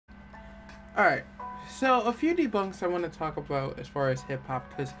Alright, so a few debunks I want to talk about as far as hip hop,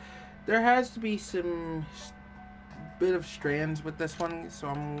 because there has to be some bit of strands with this one, so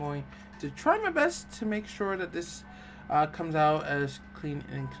I'm going to try my best to make sure that this comes out as clean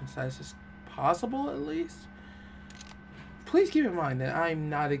and concise as possible, at least. Please keep in mind that I'm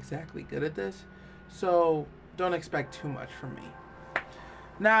not exactly good at this, so don't expect too much from me.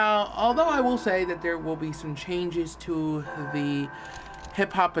 Now, although I will say that there will be some changes to the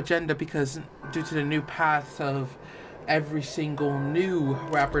hip-hop agenda, because due to the new paths of every single new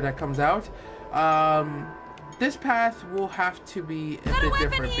rapper that comes out, this path will have to be a bit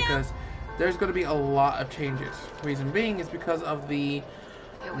different, because there's going to be a lot of changes. Reason being is because of the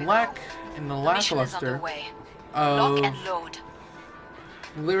lack and the lackluster of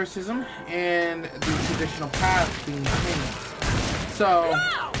lyricism and the traditional path being changed. So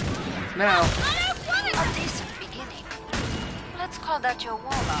now let's call that your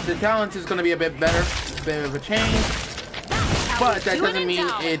warm-up. The talent is going to be a bit better, a bit of a change, but that doesn't mean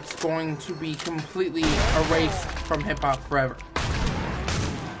it's going to be completely erased from hip-hop forever.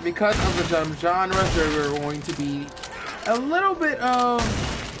 Because of the genres, there are going to be a little bit of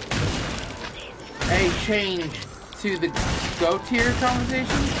a change to the go-tier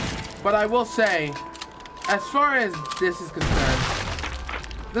conversation, but I will say, as far as this is concerned,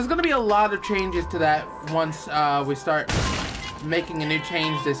 there's going to be a lot of changes to that once we start making a new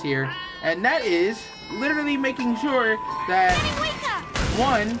change this year, and that is literally making sure that,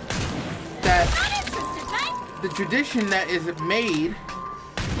 one, that the tradition that is made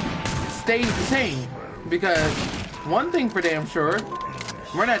stays the same, because one thing for damn sure,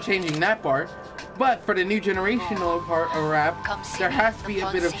 we're not changing that part, but for the new generational part of rap, there has to be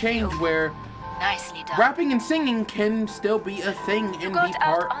a bit of change where rapping and singing can still be a thing and be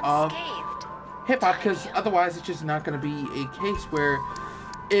part of hip-hop, because otherwise it's just not going to be a case where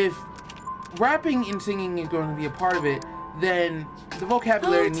if rapping and singing is going to be a part of it, then the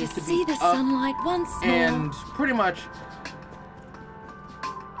vocabulary needs to be up and pretty much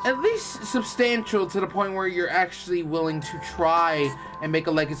at least substantial to the point where you're actually willing to try and make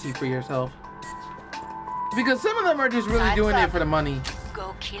a legacy for yourself. Because some of them are just really doing it for the money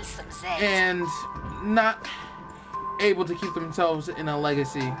and not able to keep themselves in a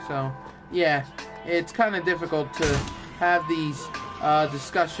legacy. So yeah, it's kind of difficult to have these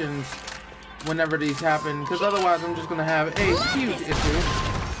discussions whenever these happen, because otherwise I'm just going to have a huge issue.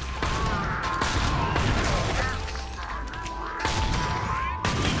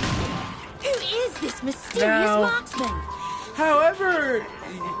 Who is this mysterious marksman? However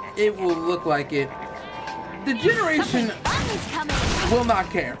it will look like it, the generation will not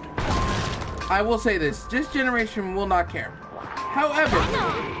care. I will say this generation will not care. However,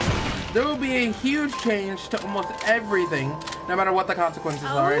 there will be a huge change to almost everything, no matter what the consequences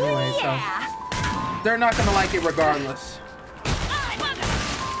are anyway, so they're not going to like it regardless.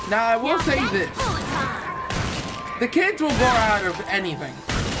 Now, I will say this. The kids will grow out of anything.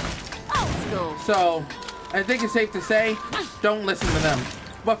 So, I think it's safe to say, don't listen to them.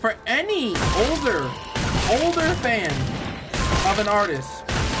 But for any older fan of an artist,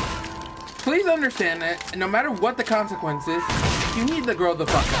 please understand that no matter what the consequences, you need to grow the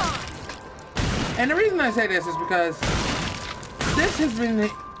fuck up. And the reason I say this is because this has been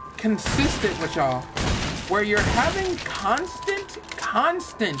consistent with y'all, where you're having constant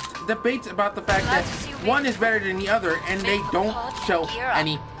debates about the fact that one is better than the other, and they don't show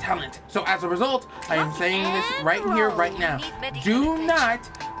any talent. So as a result, I am saying this right here, right now. Do not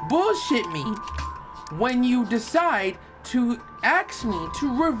bullshit me when you decide to ask me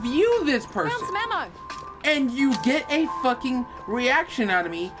to review this person, and you get a fucking reaction out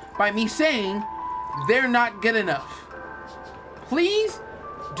of me by me saying they're not good enough. Please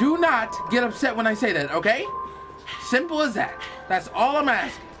do not get upset when I say that, okay? Simple as that. That's all I'm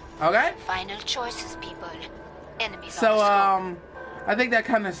asking, okay? Final choices, people. Enemies so, on I think that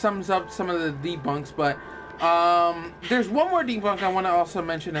kind of sums up some of the debunks, but there's one more debunk I want to also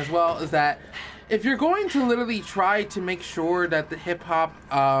mention as well, is that if you're going to literally try to make sure that the hip-hop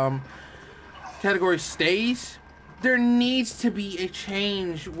category stays, there needs to be a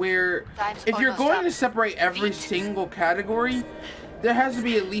change where if you're going to separate every single category, there has to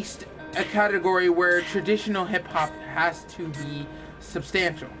be at least a category where traditional hip-hop has to be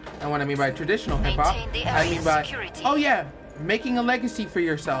substantial. And what I mean by traditional hip-hop, I mean by, oh yeah, making a legacy for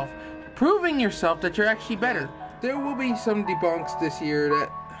yourself, proving yourself that you're actually better. There will be some debunks this year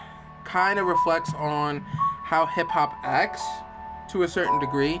that kind of reflects on how hip-hop acts to a certain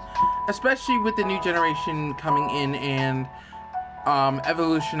degree, especially with the new generation coming in and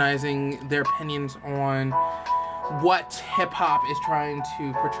evolutionizing their opinions on what hip-hop is trying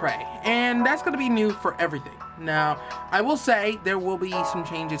to portray, and that's going to be new for everything. Now, I will say there will be some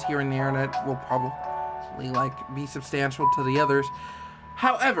changes here and there that will probably like be substantial to the others.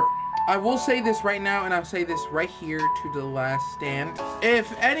 However, I will say this right now, and I'll say this right here to the last stand.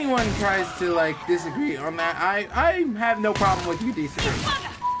 If anyone tries to like disagree on that, I have no problem with you disagreeing.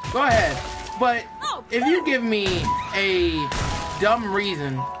 Go ahead. But if you give me a dumb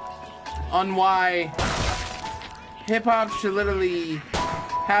reason on why hip-hop should literally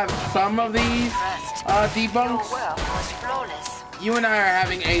have some of these debunks, you and I are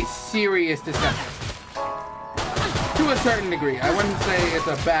having a serious discussion. To a certain degree. I wouldn't say it's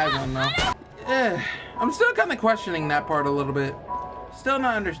a bad one, though. I'm still kind of questioning that part a little bit. Still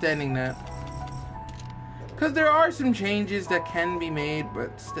not understanding that. Because there are some changes that can be made,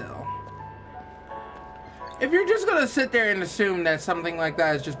 but still. If you're just going to sit there and assume that something like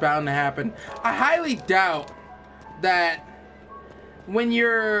that is just bound to happen, I highly doubt that when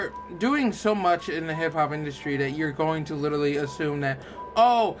you're doing so much in the hip-hop industry that you're going to literally assume that,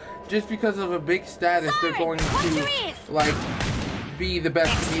 oh, just because of a big status, they're going to, like, be the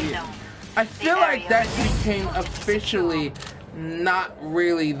best comedian. I feel like that became officially not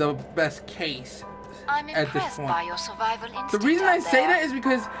really the best case at this point. The reason I say that is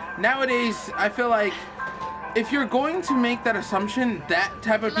because nowadays, I feel like if you're going to make that assumption, that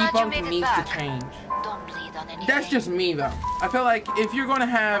type of debunk needs to change. That's just me, though. I feel like if you're going to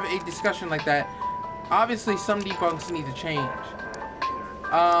have a discussion like that, obviously some debunks need to change.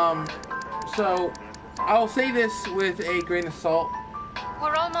 So I'll say this with a grain of salt.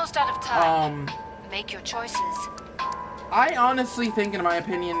 We're almost out of time. Make your choices. I honestly think, in my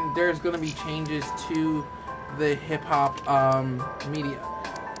opinion, there's going to be changes to the hip-hop media.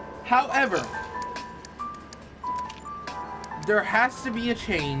 However, there has to be a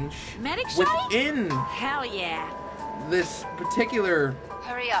change within Hell yeah. this particular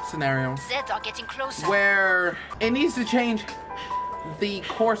scenario Zeds are getting closer. where it needs to change the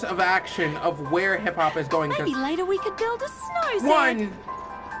course of action of where hip-hop is going. Maybe later we could build a snow set. One,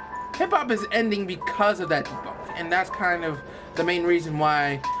 hip-hop is ending because of that debunk, and that's kind of the main reason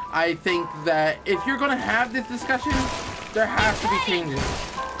why I think that if you're going to have this discussion, there has to be changes.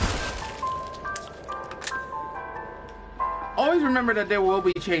 Always remember that there will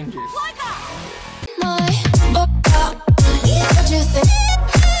be changes.